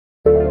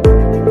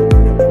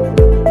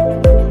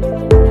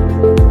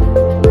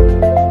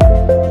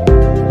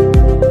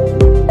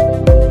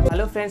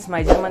Friends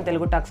my German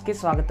Telugu talks కి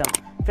స్వాగతం.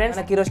 Friends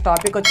నాకు ఈరోజు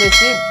టాపిక్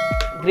వచ్చేసి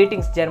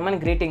గ్రీటింగ్స్, జర్మన్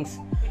గ్రీటింగ్స్.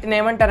 వీటిని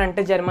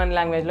ఏమంటారంటే జర్మన్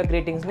లాంగ్వేజ్లో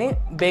గ్రీటింగ్స్ని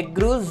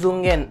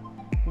బెగ్రూసుంగెన్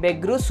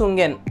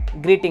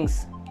గ్రీటింగ్స్.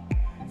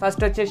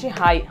 ఫస్ట్ వచ్చేసి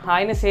హాయ్.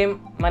 హాయ్ని సేమ్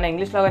మన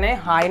ఇంగ్లీష్లోనే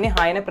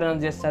హాయ్ని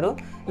ప్రొనౌన్స్ చేస్తారు,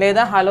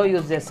 లేదా హలో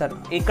యూజ్ చేస్తారు.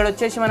 ఇక్కడ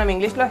వచ్చేసి మనం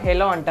ఇంగ్లీష్లో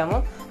హెలో అంటాము,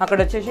 అక్కడ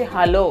వచ్చేసి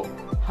hello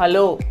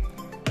hello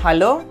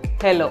hello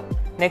hello.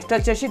 Next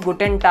వచ్చేసి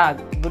గుటెన్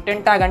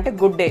టాగ్ అంటే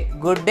good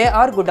day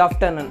or good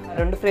afternoon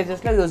రెండు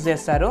ఫ్రేజెస్లో యూజ్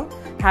చేస్తారు.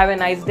 హ్యావ్ ఎ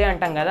నైస్ డే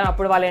అంటాం కదా,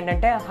 అప్పుడు వాళ్ళు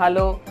ఏంటంటే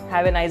hello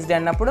have a nice day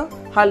అన్నప్పుడు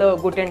హలో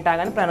గుటెన్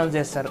టాగ్ అని ప్రొనౌన్స్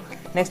చేస్తారు.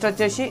 నెక్స్ట్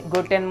వచ్చేసి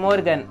గుటెన్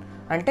మోర్గన్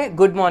అంటే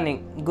good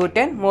morning,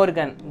 గుటెన్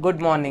Morgan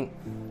good morning.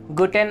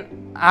 గుటెన్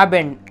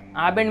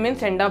ఆబెండ్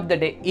means end of the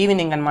day,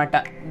 evening అనమాట,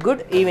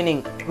 good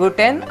evening.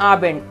 గుటెన్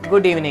ఆబెండ్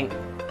good evening.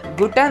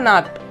 గుట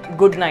not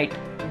good night,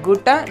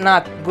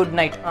 good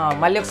night.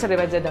 మళ్ళీ ఒకసారి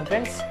రివైజ్ చేద్దాం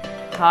friends.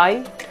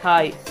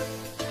 Hi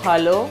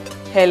hello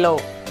hello.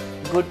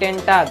 గుటెన్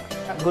tag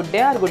good day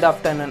or good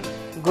afternoon.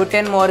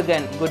 గుటెన్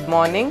Morgan good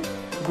morning.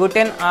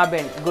 గుటెన్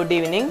ఆబెండ్ good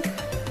evening.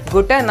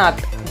 గుట not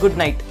good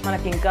night.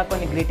 మనకి ఇంకా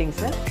కొన్ని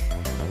greetings.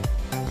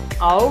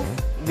 Of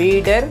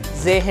weeder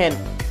జేహెన్.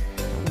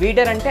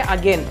 Weeder అంటే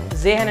again,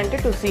 జేహెన్ అంటే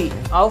to see,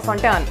 of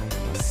అంటే on.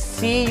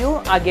 See you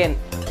again.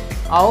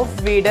 Of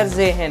weeder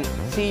జేహెన్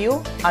see you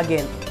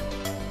again.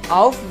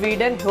 Of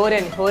weeder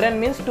హోరెన్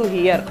means to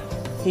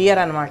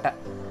hear అనమాట.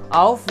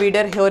 Of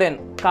weeder హోరెన్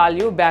call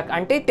you back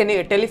అంటే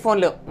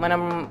టెలిఫోన్లో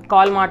మనం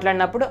call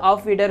మాట్లాడినప్పుడు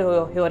ఆఫ్ వీడర్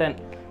హోరెన్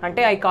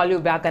అంటే ఐ కాల్ యూ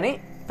బ్యాక్ అని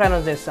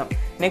pronounce చేస్తాం.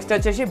 Next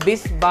వచ్చేసి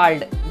బిస్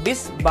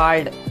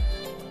bald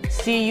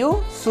see you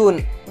soon.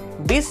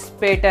 బిస్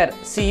Peter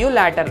see you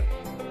later,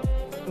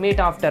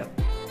 meet after.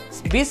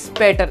 బిస్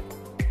Peter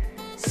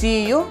see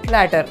you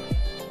later.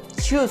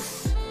 చూస్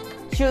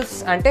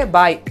అంటే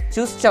bye.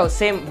 చూస్ చౌ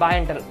same bye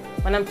అంటారు.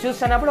 మనం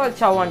చూస్ అన్నప్పుడు వాళ్ళు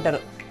చౌ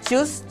అంటారు.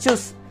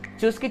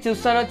 చూస్కి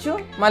చూస్ అనొచ్చు,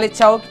 మళ్ళీ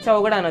చౌ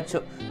కూడా అనొచ్చు.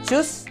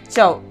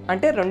 చౌ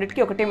అంటే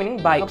రెండింటికి ఒకటే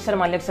మీనింగ్ బాయ్.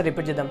 మళ్ళీ ఒకసారి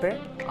రిపీట్ చేద్దాం friend.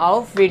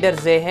 Of weeder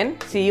జేహెన్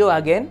see you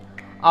again.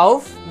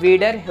 Of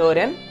weeder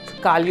హోరెన్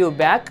call you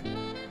back.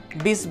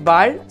 బిస్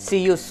bald see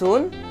you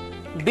soon.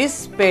 బిస్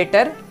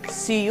Peter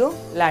see you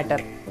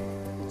later.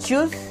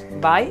 Choose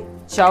bye,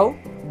 Chou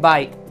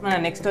bye. మన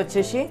నెక్స్ట్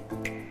వచ్చేసి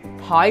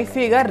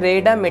హాయిఫీగా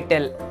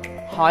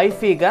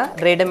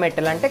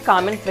రేడమెటల్ అంటే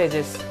కామన్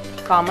ఫ్రేజెస్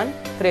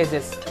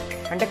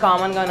అంటే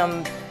కామన్గా మనం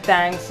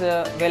థ్యాంక్స్,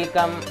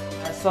 వెల్కమ్,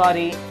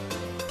 సారీ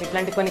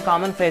ఇట్లాంటి కొన్ని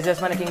కామన్ ఫ్రేజెస్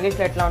మనకి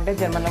ఇంగ్లీష్లో ఎట్లా ఉంటాయి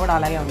జర్మన్లో కూడా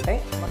అలాగే ఉంటాయి.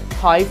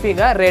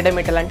 హాయిఫీగా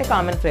రేడమెటల్ అంటే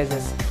కామన్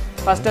ఫ్రేజెస్.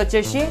 ఫస్ట్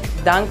వచ్చేసి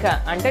దాంక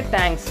అంటే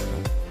థ్యాంక్స్.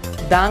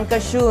 దాంక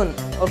షూన్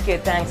ఓకే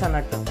థ్యాంక్స్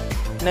అన్నట్టు.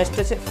 నెక్స్ట్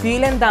వచ్చి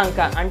ఫీలెన్ దాంక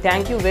అంటే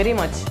థ్యాంక్ యూ వెరీ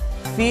మచ్.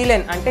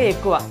 ఫీలెన్ అంటే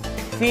ఎక్కువ,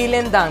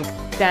 ఫీలెన్ దాంక్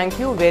థ్యాంక్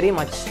యూ వెరీ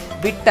మచ్.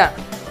 బిట్ట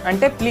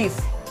అంటే ప్లీజ్,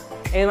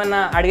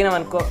 ఏమన్నా అడిగినాం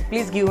అనుకో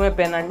ప్లీజ్ గివ్ మై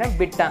పెన్ అంటే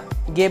బిట్ట.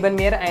 గేబన్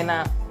మియర్ అయిన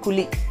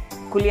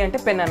కులి అంటే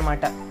పెన్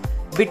అనమాట.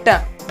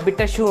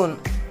 బిట్ట షూన్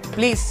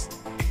ప్లీజ్.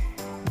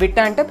 బిట్ట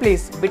అంటే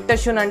ప్లీజ్. బిట్ట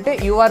షూన్ అంటే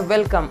యు ఆర్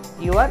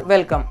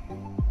వెల్కమ్.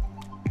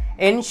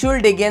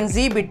 ఎన్షుల్డిగెన్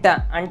బిట్ట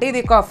అంటే ఇది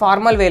ఒక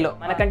ఫార్మల్ వేలో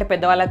మనకంటే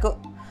పెద్దవాళ్ళకు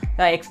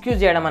ఎక్స్క్యూజ్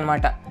చేయడం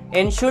అనమాట.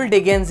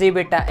 ఎన్షుల్డిగెన్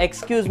బిట్ట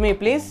ఎక్స్క్యూజ్ మీ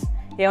ప్లీజ్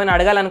ఏమైనా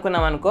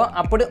అడగాలనుకున్నాం అనుకో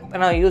అప్పుడు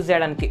మనం యూజ్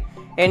చేయడానికి.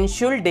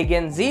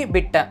 ఎన్షుల్డిగెన్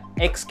బిట్ట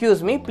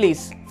excuse me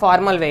please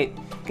formal way.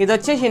 ఇది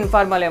వచ్చేసి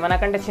ఇన్ఫార్మల్ వే,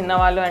 మనకంటే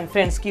చిన్నవాళ్ళు అండ్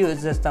ఫ్రెండ్స్కి యూజ్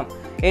చేస్తాం.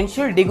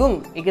 ఎన్షుల్డిగుంగ్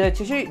ఇది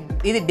వచ్చేసి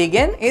ఇది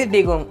డిగెన్, ఇది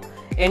డిగుంగ్.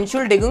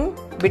 ఎన్షుల్డిగుంగ్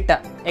బిట్ట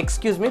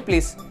ఎక్స్క్యూజ్ మీ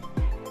ప్లీజ్.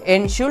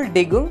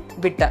 ఎన్షుల్డిగుంగ్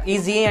బిట్ట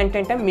ఈజీ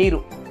అంటే మీరు.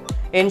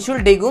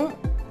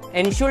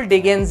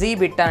 ఎన్షుల్డిగెన్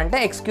బిట్ట అంటే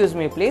ఎక్స్క్యూజ్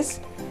మీ ప్లీజ్.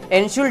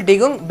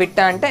 ఎన్షుల్డిగుంగ్ బిట్ట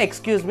అంటే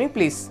ఎక్స్క్యూజ్ మీ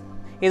ప్లీజ్.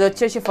 ఇది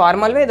వచ్చేసి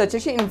ఫార్మల్ వే, ఇది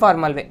వచ్చేసి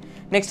ఇన్ఫార్మల్ వే.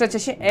 నెక్స్ట్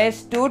వచ్చేసి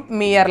yes toot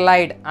mere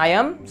లైడ్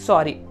I'm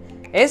sorry.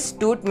 Yes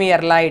toot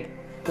mere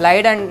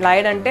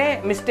లైడ్ అంటే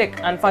మిస్టేక్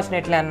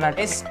అన్ఫార్చునేట్లీ అన్నట్టు.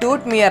 Yes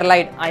toot mere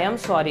లైడ్ I'm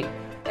sorry.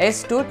 Yes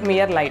toot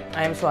mere లైడ్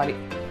I'm sorry.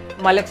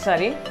 మళ్ళీ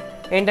ఒకసారి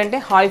ఏంటంటే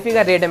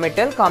హాయిఫీగా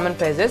రేడమెటల్ common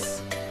phrases.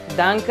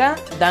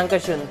 దాంక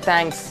షూన్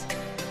thanks.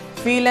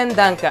 ఫీలెన్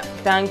దాంక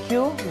thank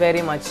you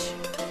very much.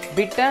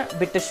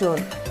 బిట్ట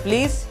షూన్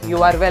please you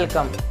are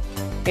welcome.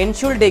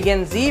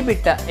 ఎన్షుల్డిగెన్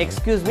బిట్ట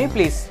excuse me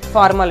please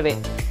formal way.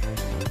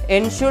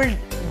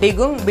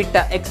 ఎన్షుల్డిగుంగ్ బిట్ట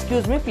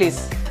excuse me please.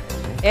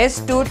 Yes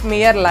toot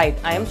mere లైడ్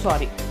I'm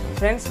sorry.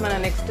 Friends మన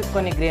next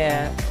కొన్ని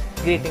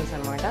greetings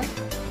అనమాట.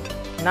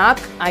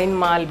 నాక్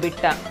ఐన్మాల్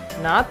బిట్ట.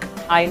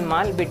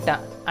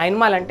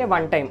 ఐన్మాల్ అంటే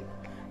one time.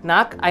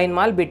 నాక్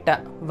ఐన్మాల్ బిట్ట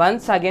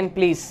once again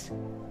please.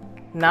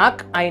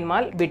 నాక్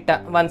ఐన్మాల్ బిట్ట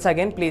once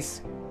again please.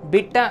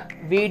 బిట్ట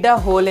వీడ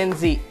హోలెన్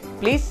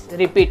please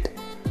repeat.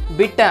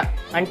 బిట్ట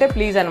అంటే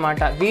please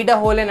అనమాట. వీడ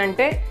హోలెన్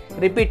అంటే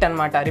రిపీట్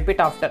అనమాట,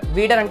 రిపీట్ ఆఫ్టర్.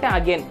 వీడర్ అంటే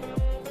అగైన్.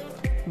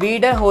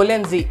 వీడ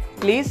హోలెన్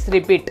please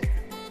repeat.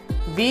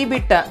 We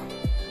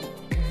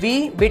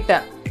బిట్ట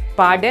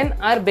పార్డెన్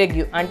are beg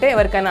you అంటే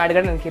ఎవరికైనా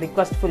అడగడానికి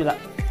రిక్వెస్ట్ఫుల్గా.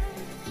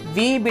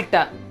 వి బిట్ట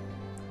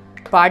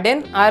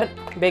పార్డెన్ ఆర్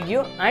బెగ్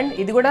యూ అండ్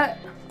ఇది కూడా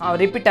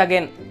రిపీట్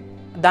అగైన్,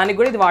 దానికి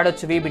కూడా ఇది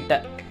వాడవచ్చు వి బిట్ట.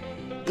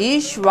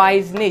 ఈష్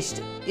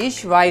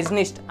wise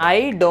నిస్ట్ I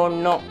don't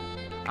know.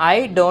 I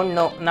don't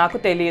know నాకు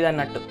తెలియదు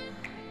అన్నట్టు.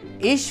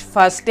 ఇష్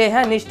ఫస్టేహ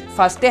నిస్ట్,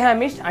 ఫస్టేహ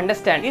మిస్ట్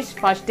అండర్స్టాండ్, ఇష్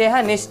ఫస్టేహ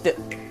నిస్ట్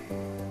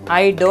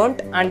ఐ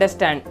డోంట్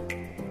అండర్స్టాండ్,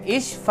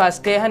 ఇష్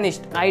ఫస్టేహ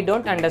నిస్ట్ ఐ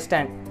డోంట్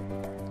అండర్స్టాండ్.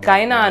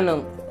 కైనా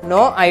ఆనుంగ్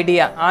నో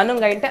ఐడియా,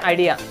 ఆనుంగ్ అంటే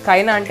ఐడియా,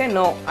 కైనా అంటే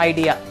నో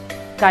ఐడియా,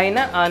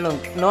 కైనా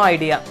ఆనుంగ్ no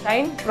idea.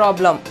 Kine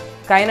problem,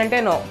 Kine అంటే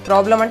నో,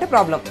 ప్రాబ్లం అంటే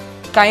problem,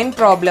 Kine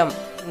problem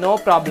no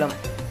problem,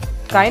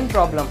 Kine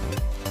problem.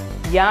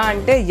 Yeah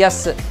అంటే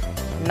ఎస్,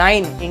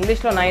 9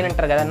 ఇంగ్లీష్లో 9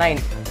 అంటారు కదా,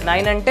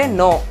 9 అంటే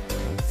నో.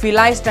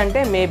 ఫిలైస్ట్ అంటే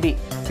maybe,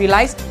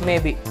 ఫిలైస్ట్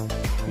maybe.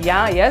 Yeah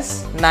yes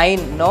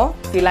 9 no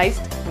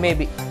ఫిలైస్ట్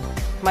maybe.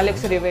 మళ్ళీ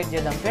ఒకసారి రివైజ్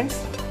చేద్దాం ఫ్రెండ్స్.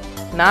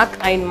 నాక్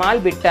ఐన్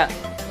మాల్ బిట్ట,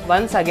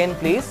 వన్స్ అగైన్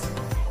ప్లీజ్.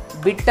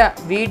 బిట్ట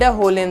వీడ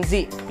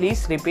హోలెన్జీ,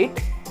 please repeat.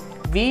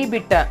 We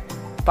బిట్ట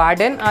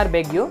pardon are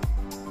beg you.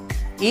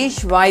 ఈష్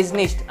voice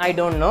నిస్ట్ I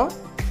don't know,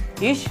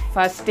 ఈష్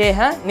ఫస్టేహ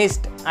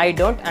నిస్ట్ I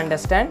don't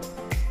understand.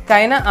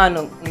 కైనా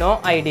ఆనుంగ్ నో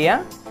ఐడియా,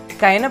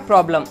 కైనా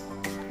problem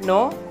no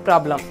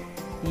problem.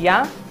 Yeah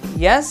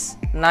yes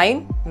 9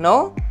 no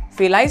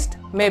ఫిలైస్ట్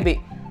maybe.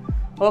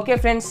 Okay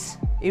friends,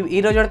 ఈ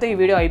రోజుతో ఈ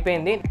video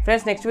అయిపోయింది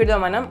friends. Next video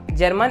మనం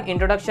German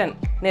introduction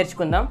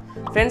నేర్చుకుందాం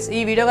friends.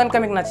 ఈ video కనుక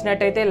మీకు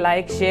నచ్చినట్టయితే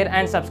లైక్, షేర్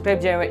అండ్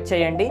సబ్స్క్రైబ్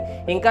చేయండి.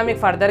 ఇంకా మీకు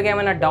ఫర్దర్గా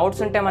ఏమైనా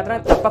డౌట్స్ ఉంటే మాత్రం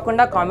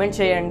తప్పకుండా కామెంట్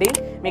చేయండి.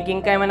 మీకు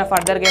ఇంకా ఏమైనా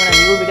ఫర్దర్గా ఏమైనా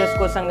న్యూ వీడియోస్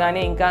కోసం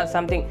కానీ ఇంకా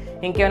సంథింగ్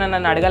ఇంకేమైనా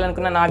నన్ను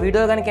అడగాలనుకున్నా, నా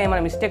వీడియో కనుక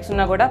ఏమైనా మిస్టేక్స్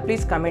ఉన్నా కూడా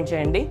ప్లీజ్ కామెంట్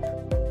చేయండి.